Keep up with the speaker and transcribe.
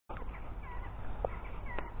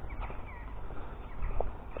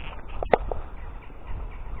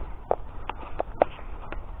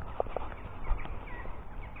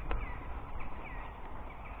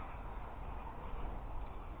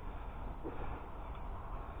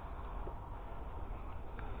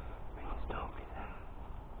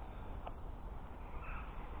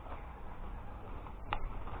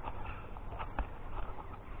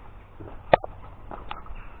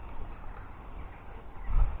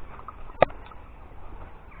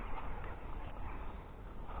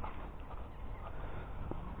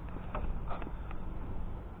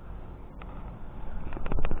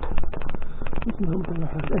not going to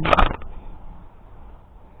hurt anyone.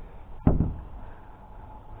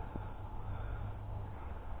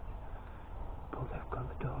 But they've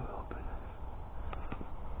got the door open.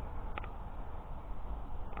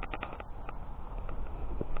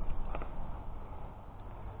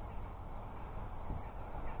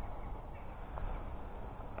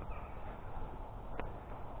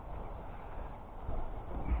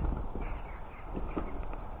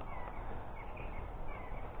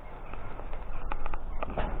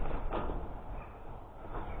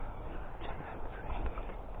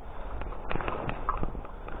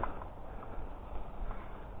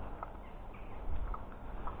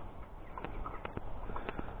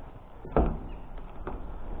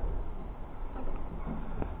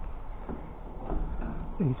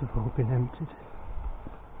 These have all been emptied.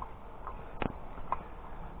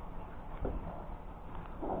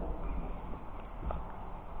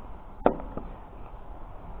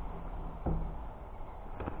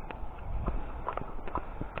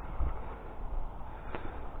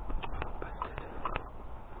 Bastard.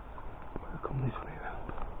 I'll come this way round.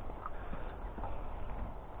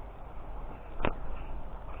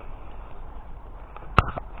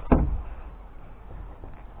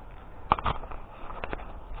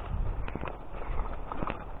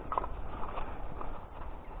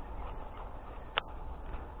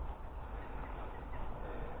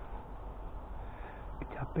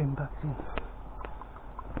 I've been back in.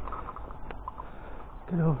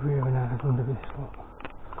 Get over here and out under this lot.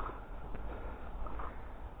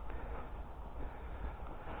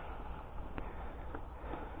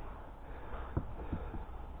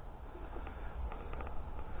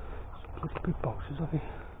 Some bloody big boxes of it.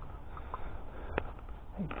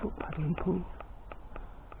 8-foot paddling pool.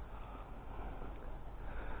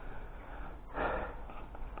 I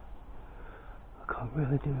can't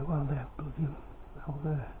really do it while they're bloody out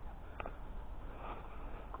there.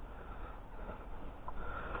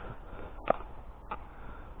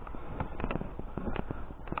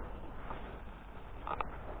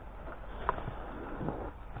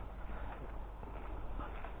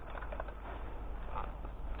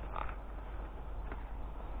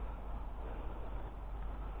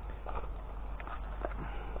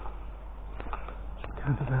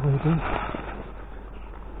 Kind of LED.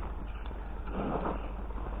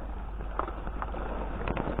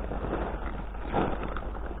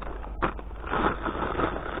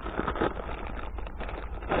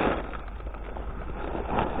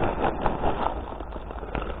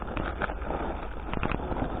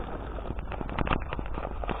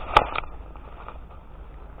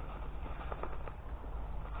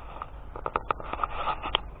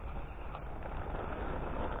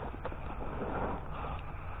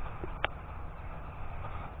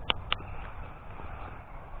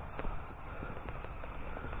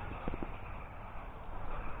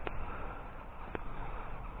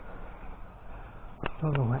 I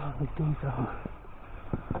don't know what these are.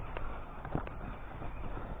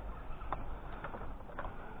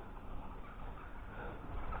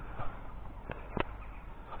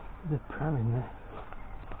 There's a pram in there.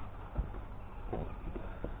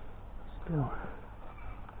 Still.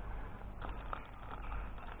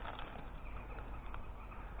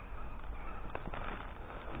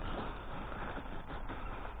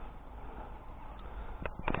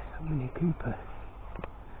 A Mini Cooper.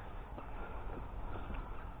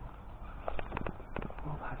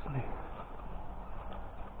 Oh, that's new.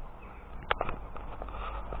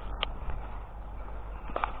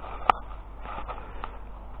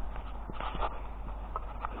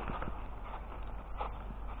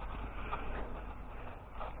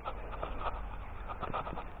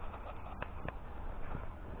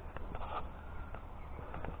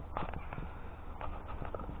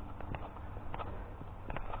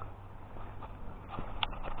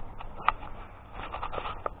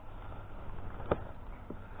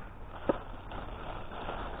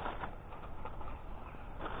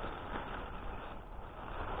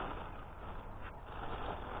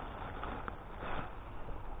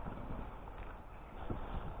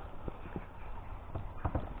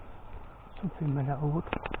 Something made out of wood.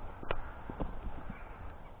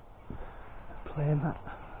 Play mat.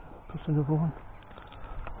 Plus another one.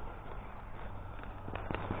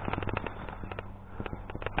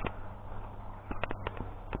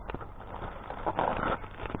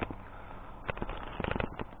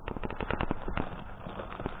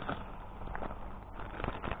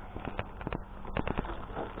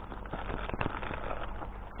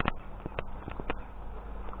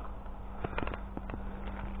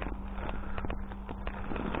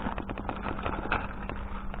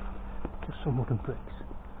 Some wooden bricks.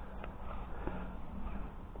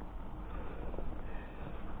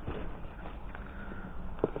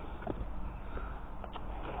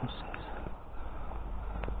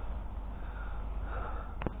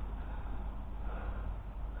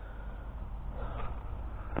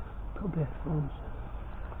 Old headphones.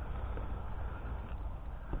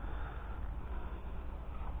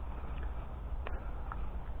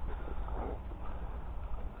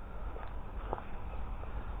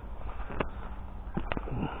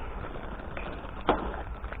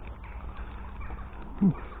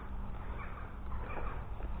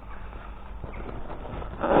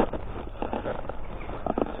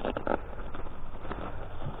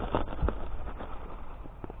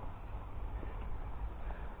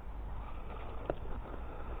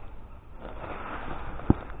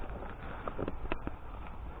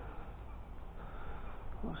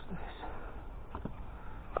 What's this?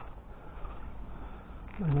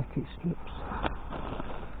 Magnetic strips.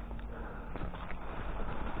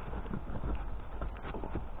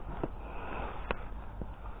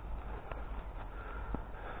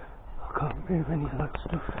 I can't move any of that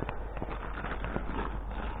stuff.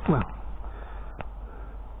 Well,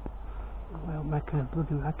 without making a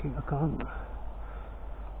bloody racket, I can't.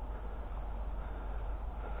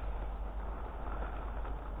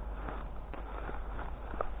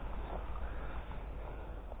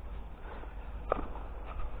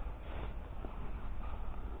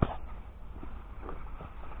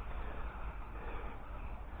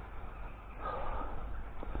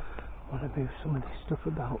 I want to move some of this stuff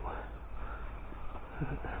about.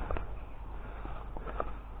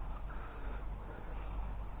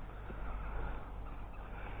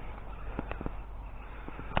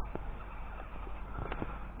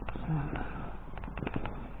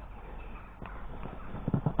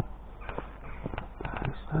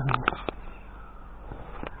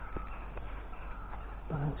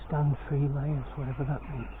 Stand 3 layers, whatever that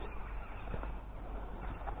means.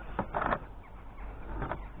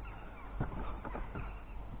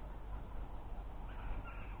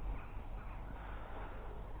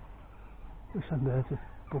 Wish I'd better just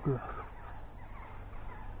bugger off.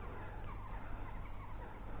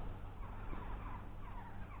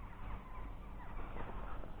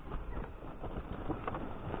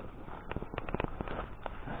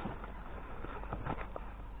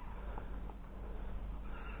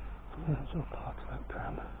 Yeah, it's all part of that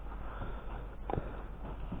pram.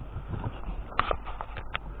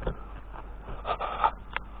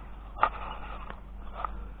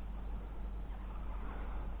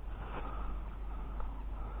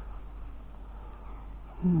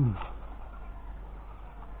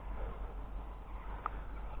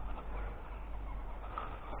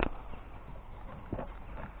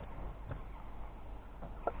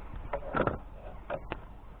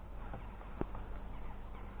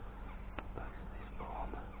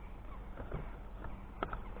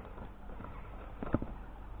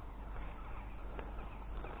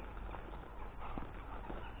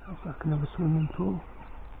 Looks like another swimming pool.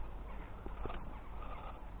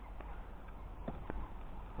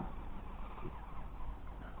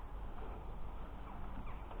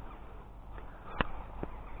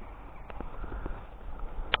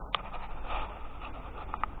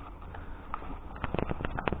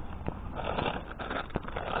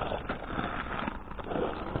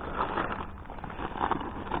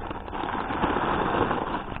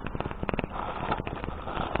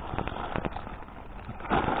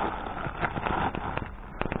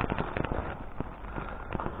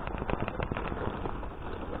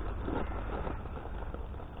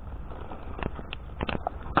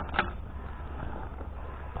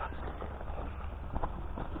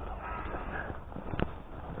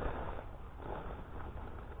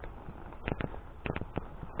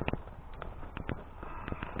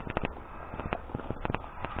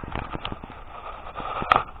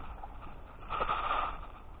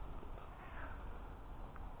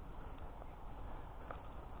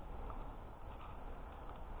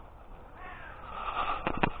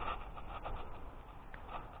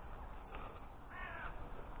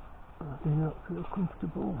 I do not feel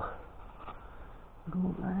comfortable. I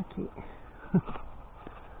don't like it.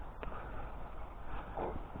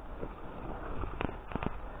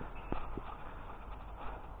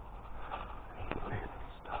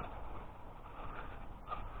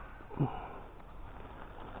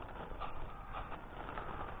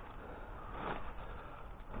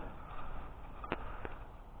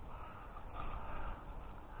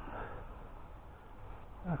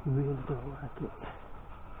 I really don't like it.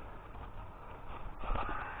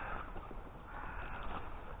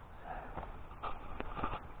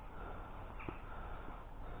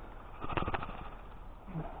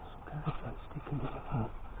 Some kind of like sticking in the hole.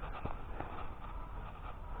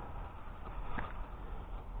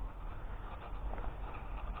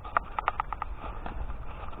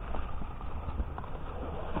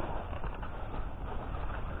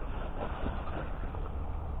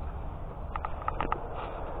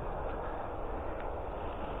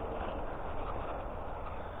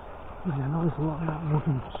 Yeah, I know there's a lot of that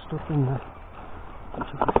wooden stuff in there, which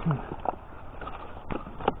I've seen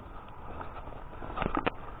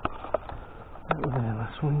that was there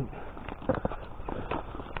last week.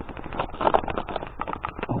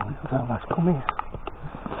 Oh, look at that last come here.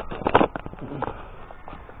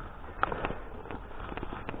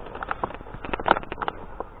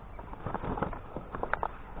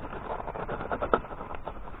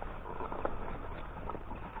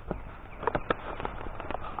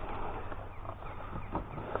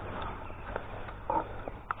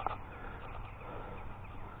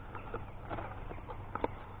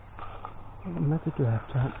 Method to have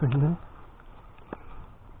type thing there.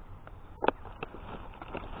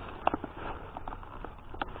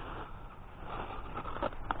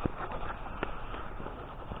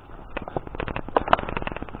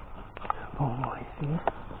 Oh, I see it.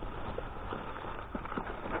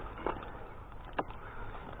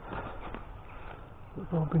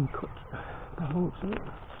 It's all been cut down, see it?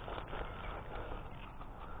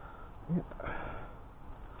 Yep.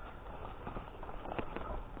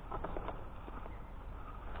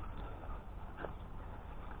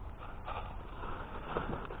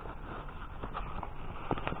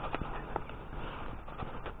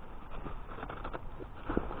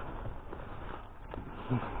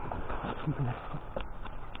 Something else.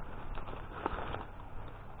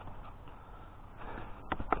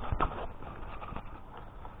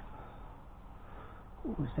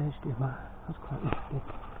 What was this, man? That's quite nifty.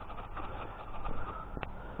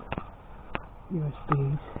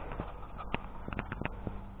 USBs.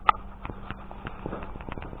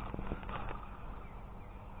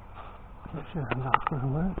 Not sure how that's going to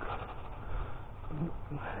work.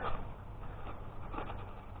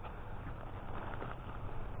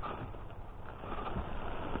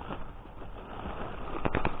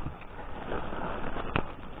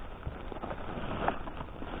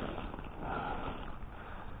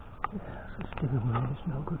 Steering wheel is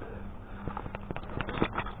no good.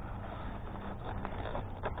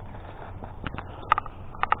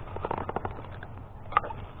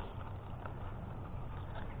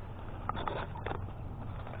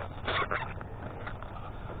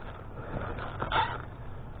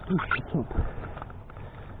 Do shut up.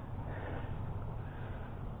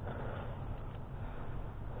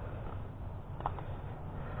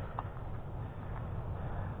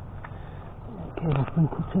 Cable's been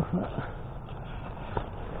cut off that.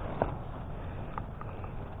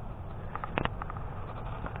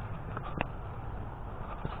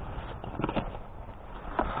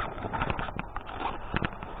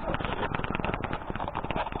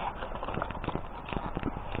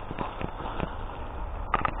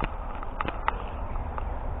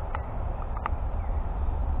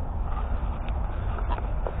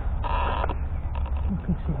 You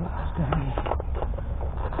can see what's down here.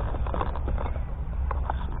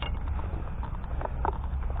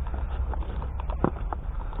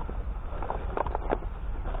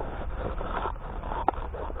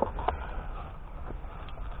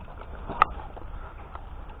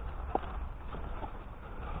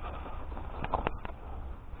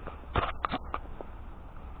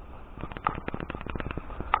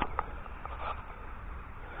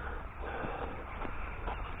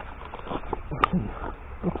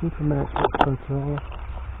 I'll keep a minute to control.